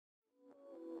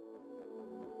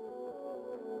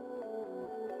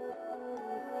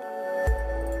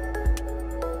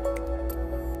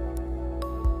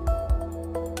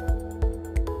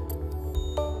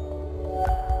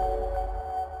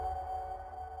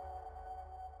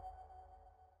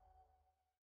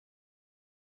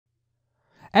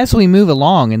As we move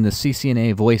along in the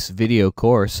CCNA voice video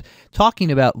course, talking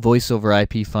about voice over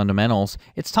IP fundamentals,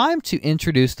 it's time to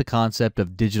introduce the concept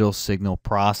of digital signal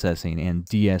processing and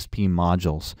DSP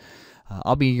modules.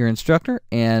 I'll be your instructor,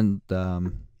 and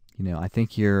I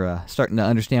think you're starting to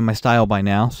understand my style by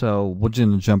now, so we're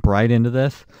going to jump right into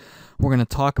this. We're going to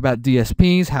talk about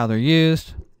DSPs, how they're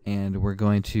used, and we're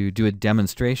going to do a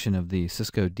demonstration of the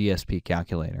Cisco DSP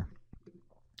calculator.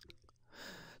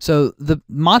 So the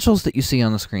modules that you see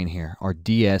on the screen here are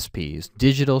DSPs,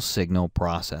 digital signal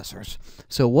processors.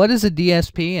 So what is a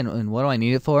DSP and what do I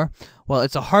need it for? Well,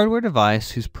 it's a hardware device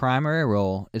whose primary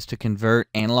role is to convert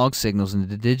analog signals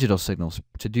into digital signals,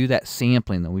 to do that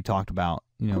sampling that we talked about,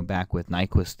 back with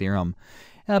Nyquist's theorem,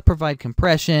 provide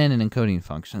compression and encoding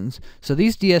functions. So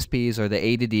these DSPs are the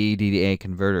A to D, D to A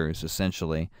converters,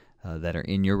 essentially, that are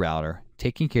in your router,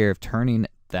 taking care of turning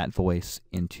that voice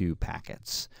into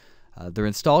packets. They're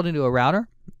installed into a router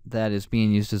that is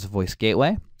being used as a voice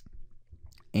gateway,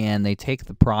 and they take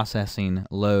the processing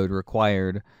load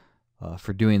required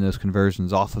for doing those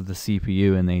conversions off of the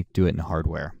CPU, and they do it in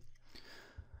hardware.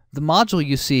 The module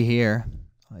you see here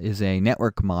is a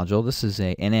network module. This is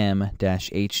a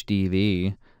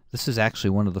NM-HDV. This is actually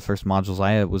one of the first modules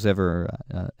I was ever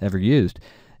used.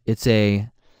 It's a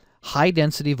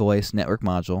high-density voice network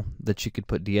module that you could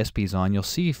put DSPs on. You'll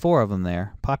see 4 of them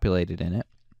there populated in it.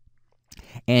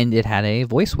 And it had a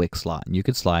voice WIC slot, and you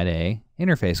could slide a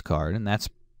interface card, and that's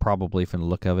probably, from the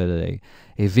look of it,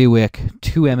 a VWIC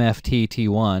 2MFT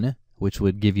T1, which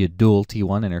would give you dual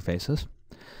T1 interfaces.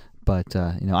 But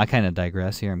I kind of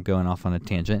digress here. I'm going off on a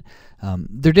tangent.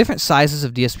 There are different sizes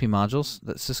of DSP modules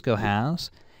that Cisco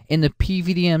has. In the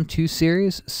PVDM2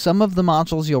 series, some of the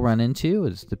modules you'll run into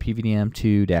is the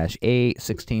PVDM2-8,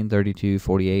 16, 32,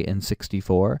 48, and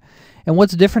 64. And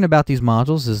what's different about these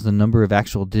modules is the number of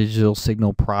actual digital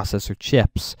signal processor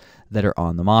chips that are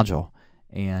on the module.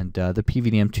 And the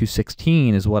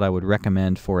PVDM216 is what I would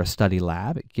recommend for a study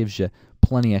lab. It gives you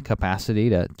plenty of capacity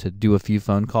to do a few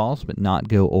phone calls but not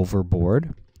go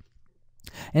overboard.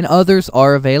 And others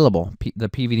are available. The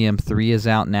PVDM3 is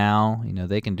out now.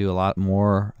 They can do a lot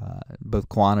more, both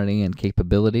quantity and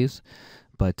capabilities.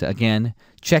 But again,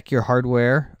 check your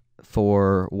hardware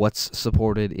for what's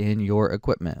supported in your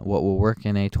equipment. What will work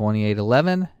in a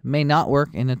 2811 may not work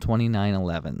in a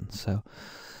 2911. So,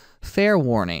 fair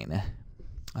warning.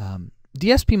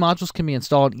 DSP modules can be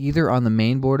installed either on the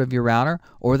main board of your router,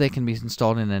 or they can be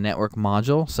installed in a network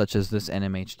module, such as this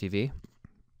NM-HDV.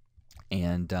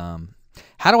 And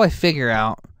how do I figure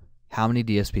out how many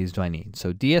DSPs do I need?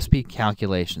 So DSP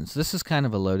calculations. This is kind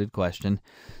of a loaded question.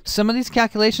 Some of these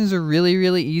calculations are really,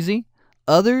 really easy.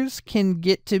 Others can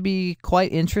get to be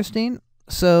quite interesting.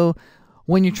 So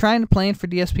when you're trying to plan for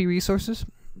DSP resources,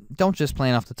 don't just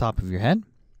plan off the top of your head.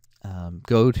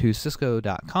 Go to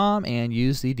cisco.com and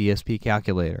use the DSP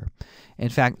calculator. In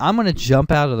fact, I'm going to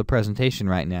jump out of the presentation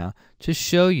right now to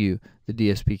show you the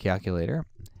DSP calculator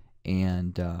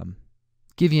and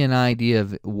give you an idea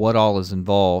of what all is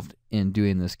involved in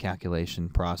doing this calculation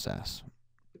process.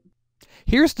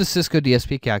 Here's the Cisco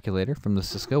DSP calculator from the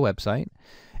Cisco website,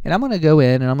 and I'm going to go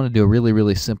in and I'm going to do a really,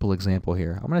 really simple example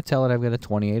here. I'm going to tell it I've got a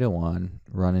 2801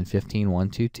 running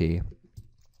 1512T.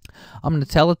 I'm going to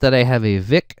tell it that I have a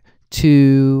VIC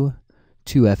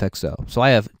 2FXO. So I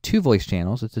have 2 voice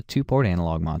channels. It's a 2-port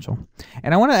analog module.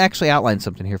 And I want to actually outline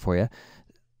something here for you.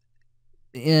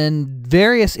 In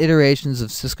various iterations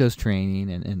of Cisco's training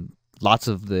and lots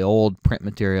of the old print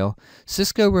material,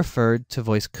 Cisco referred to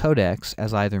voice codecs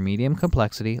as either medium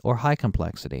complexity or high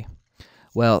complexity.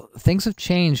 Well, things have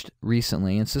changed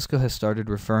recently, and Cisco has started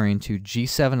referring to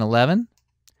G711,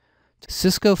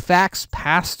 Cisco fax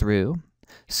pass-through,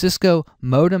 Cisco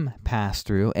modem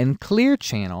pass-through, and clear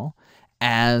channel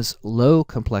as low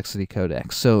complexity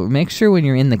codecs. So make sure when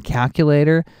you're in the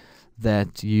calculator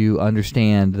that you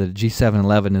understand that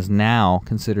G711 is now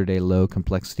considered a low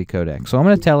complexity codec. So I'm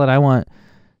going to tell it I want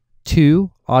 2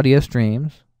 audio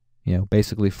streams,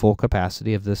 basically full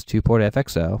capacity of this 2-port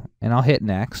FXO, and I'll hit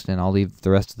next, and I'll leave the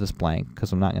rest of this blank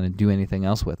because I'm not going to do anything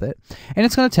else with it. And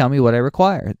it's going to tell me what I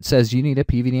require. It says you need a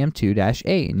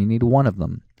PVDM2-8, and you need 1 of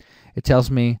them. It tells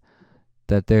me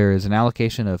that there is an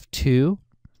allocation of 2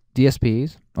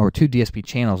 DSPs, or 2 DSP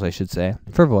channels, I should say,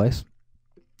 for voice.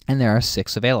 And there are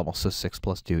 6 available, so 6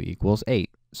 plus 2 equals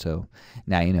 8. So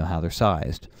now you know how they're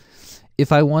sized.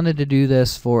 If I wanted to do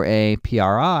this for a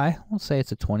PRI, let's say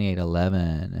it's a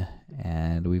 2811,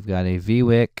 and we've got a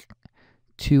VWIC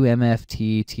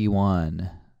 2MFT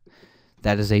T1.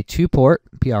 That is a 2-port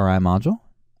PRI module.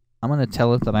 I'm going to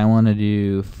tell it that I want to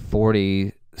do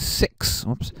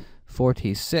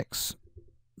 46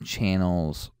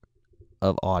 channels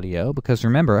of audio, because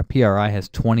remember, a PRI has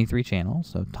 23 channels,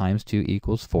 so times 2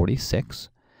 equals 46.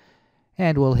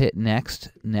 And we'll hit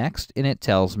next, and it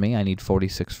tells me I need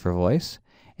 46 for voice,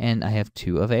 and I have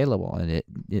 2 available, and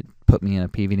it put me in a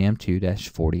PVDM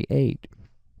 2-48.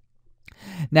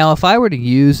 Now, if I were to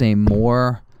use a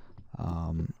more,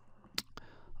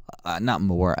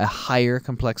 a higher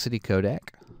complexity codec,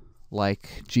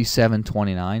 like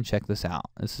G729, check this out.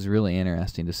 This is really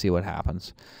interesting to see what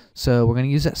happens. So we're going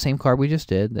to use that same card we just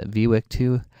did, that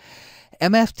VWIC2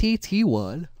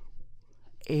 MFT-T1.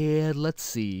 And let's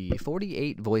see,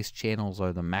 48 voice channels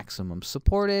are the maximum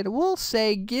supported. We'll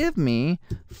say give me,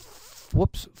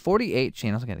 48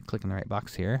 channels. I got to click in the right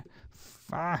box here.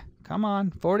 Come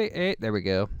on, 48. There we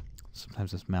go.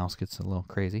 Sometimes this mouse gets a little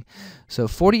crazy. So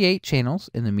 48 channels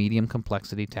in the medium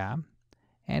complexity tab.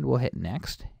 And we'll hit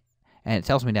next. And it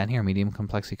tells me down here, medium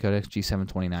complexity codecs,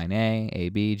 G729A,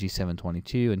 AB,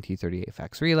 G722, and T38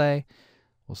 fax relay.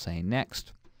 We'll say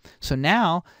next. So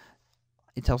now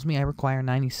it tells me I require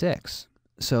 96.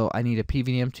 So I need a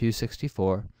PVDM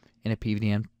 264 and a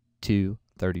PVDM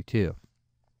 232.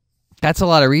 That's a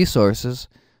lot of resources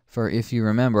for, if you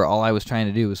remember, all I was trying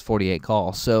to do was 48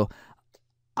 calls. So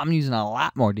I'm using a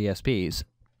lot more DSPs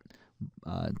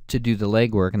to do the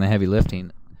legwork and the heavy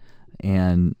lifting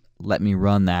and let me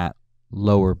run that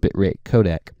lower bitrate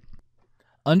codec.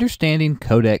 Understanding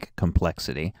codec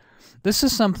complexity. This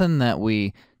is something that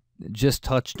we just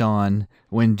touched on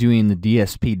when doing the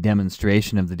DSP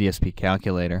demonstration of the DSP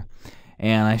calculator.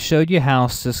 And I showed you how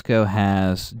Cisco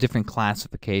has different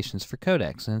classifications for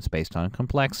codecs, and it's based on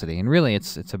complexity. And really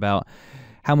it's about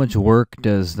how much work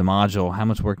does the module, how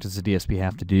much work does the DSP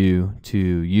have to do to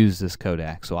use this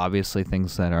codec. So obviously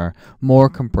things that are more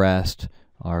compressed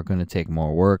are going to take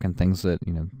more work, and things that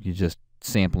you just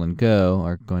sample and go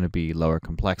are going to be lower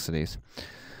complexities.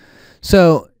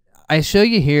 So I show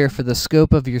you here for the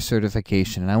scope of your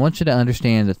certification, and I want you to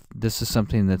understand that this is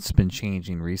something that's been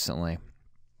changing recently.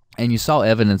 And you saw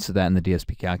evidence of that in the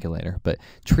DSP calculator, but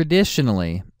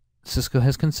traditionally Cisco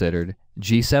has considered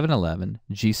G711,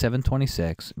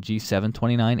 G726,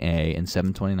 G729A, and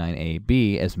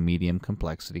 729AB as medium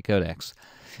complexity codecs.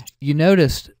 You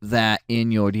noticed that in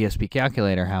your DSP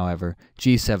calculator, however,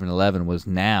 G711 was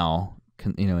now,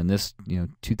 in this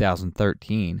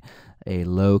 2013, a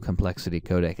low complexity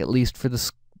codec, at least for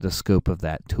the scope of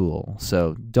that tool.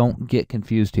 So don't get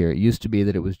confused here. It used to be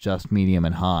that it was just medium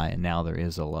and high, and now there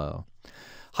is a low.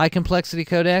 High complexity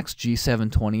codecs,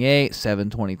 G728,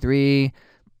 723,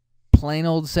 plain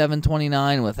old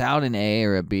 729 without an A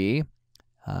or a B,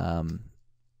 and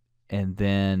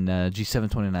then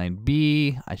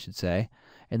G729B, I should say,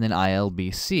 and then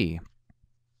ILBC.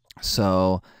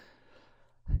 So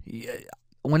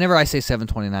whenever I say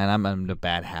 729, I'm in a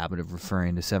bad habit of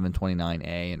referring to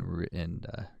 729A and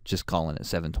just calling it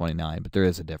 729, but there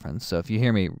is a difference. So if you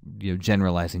hear me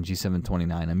generalizing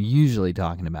G729, I'm usually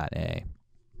talking about A.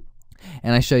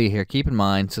 And I show you here, keep in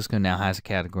mind, Cisco now has a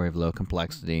category of low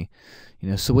complexity.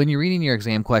 So when you're reading your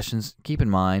exam questions, keep in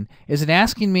mind, is it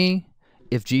asking me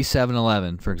if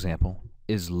G711, for example,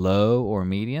 is low or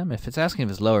medium? If it's asking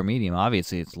if it's low or medium,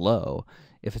 obviously it's low.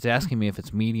 If it's asking me if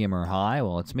it's medium or high,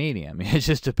 well, it's medium. It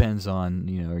just depends on,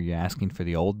 are you asking for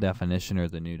the old definition or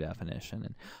the new definition?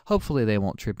 And hopefully they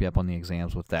won't trip you up on the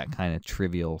exams with that kind of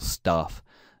trivial stuff.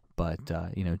 But,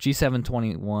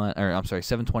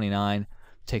 G729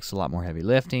 takes a lot more heavy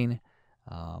lifting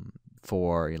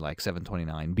for like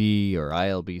 729B or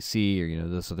ILBC or,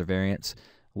 those other variants.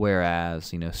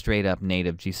 Whereas, straight up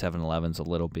native G711 is a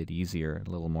little bit easier, a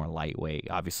little more lightweight,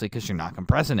 obviously, because you're not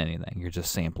compressing anything. You're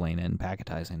just sampling it and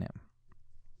packetizing it.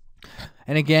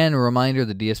 And again, a reminder,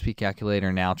 the DSP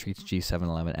calculator now treats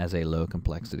G711 as a low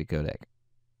complexity codec.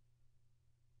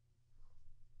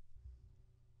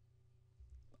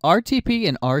 RTP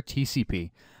and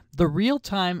RTCP. The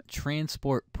Real-Time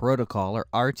Transport Protocol, or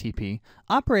RTP,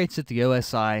 operates at the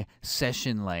OSI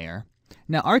session layer.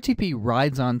 Now, RTP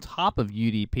rides on top of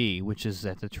UDP, which is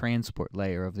at the transport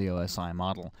layer of the OSI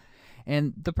model.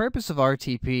 And the purpose of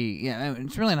RTP,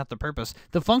 it's really not the purpose.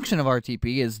 The function of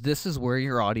RTP is this is where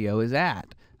your audio is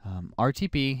at.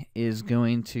 RTP is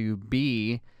going to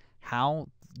be how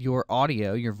your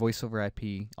audio, your voice over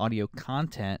IP audio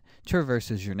content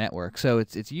traverses your network. So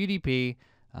it's UDP,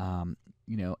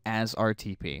 as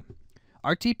RTP.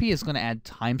 RTP is going to add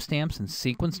timestamps and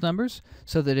sequence numbers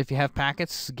so that if you have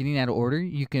packets getting out of order,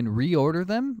 you can reorder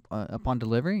them upon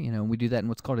delivery. We do that in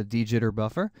what's called a de-jitter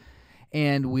buffer.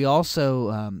 And we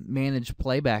also manage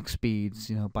playback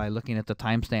speeds, by looking at the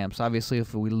timestamps. Obviously,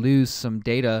 if we lose some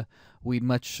data, we'd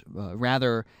much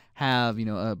rather have,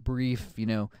 a brief,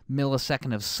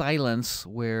 millisecond of silence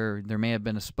where there may have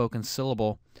been a spoken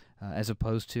syllable, as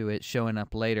opposed to it showing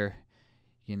up later.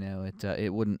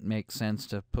 It wouldn't make sense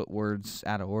to put words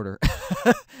out of order.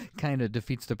 Kind of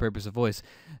defeats the purpose of voice.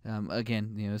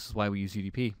 Again, this is why we use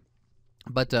UDP.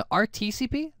 But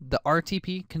RTCP, the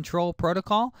RTP control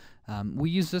protocol, we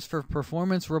use this for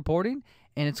performance reporting,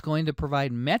 and it's going to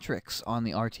provide metrics on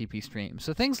the RTP stream.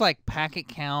 So things like packet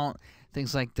count,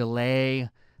 things like delay,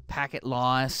 packet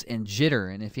loss, and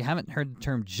jitter. And if you haven't heard the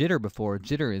term jitter before,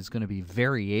 jitter is going to be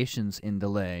variations in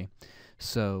delay.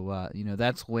 So,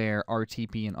 that's where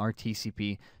RTP and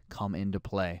RTCP come into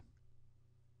play.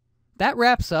 That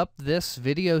wraps up this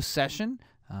video session.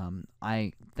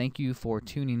 I thank you for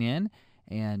tuning in.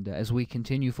 And as we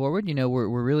continue forward, we're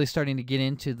really starting to get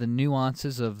into the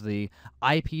nuances of the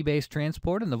IP-based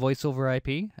transport and the voice over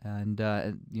IP, and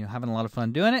having a lot of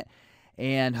fun doing it.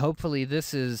 And hopefully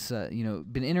this has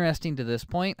been interesting to this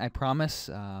point. I promise.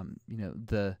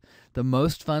 The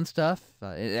most fun stuff.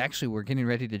 Actually, we're getting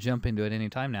ready to jump into it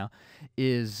anytime now.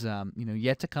 Is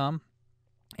yet to come.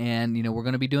 And we're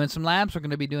going to be doing some labs. We're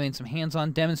going to be doing some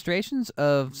hands-on demonstrations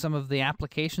of some of the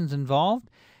applications involved.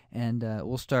 And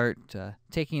we'll start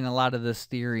taking a lot of this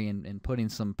theory and putting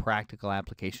some practical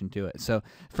application to it. So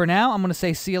for now, I'm going to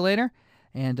say see you later,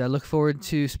 and I look forward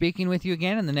to speaking with you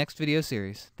again in the next video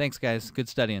series. Thanks, guys. Good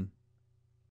studying.